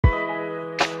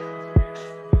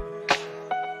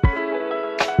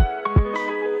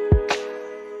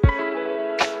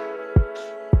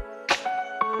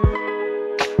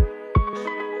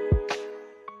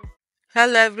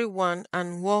Hello, everyone,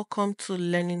 and welcome to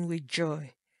Learning with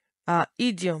Joy. Our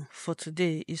idiom for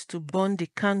today is to burn the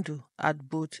candle at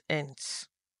both ends.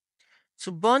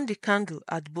 To burn the candle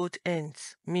at both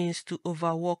ends means to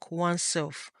overwork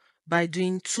oneself by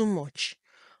doing too much,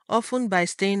 often by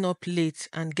staying up late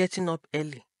and getting up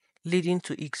early, leading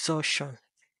to exhaustion.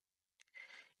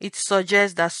 It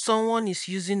suggests that someone is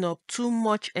using up too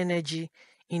much energy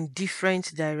in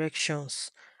different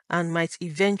directions and might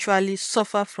eventually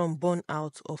suffer from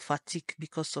burnout or fatigue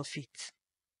because of it.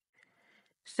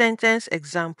 Sentence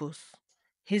examples: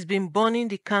 He's been burning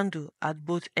the candle at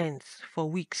both ends for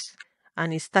weeks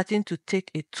and is starting to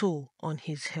take a toll on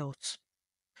his health.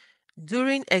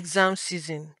 During exam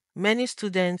season, many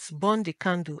students burn the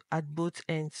candle at both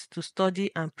ends to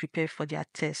study and prepare for their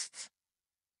tests.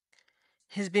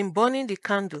 He's been burning the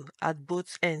candle at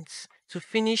both ends to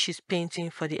finish his painting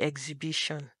for the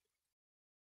exhibition.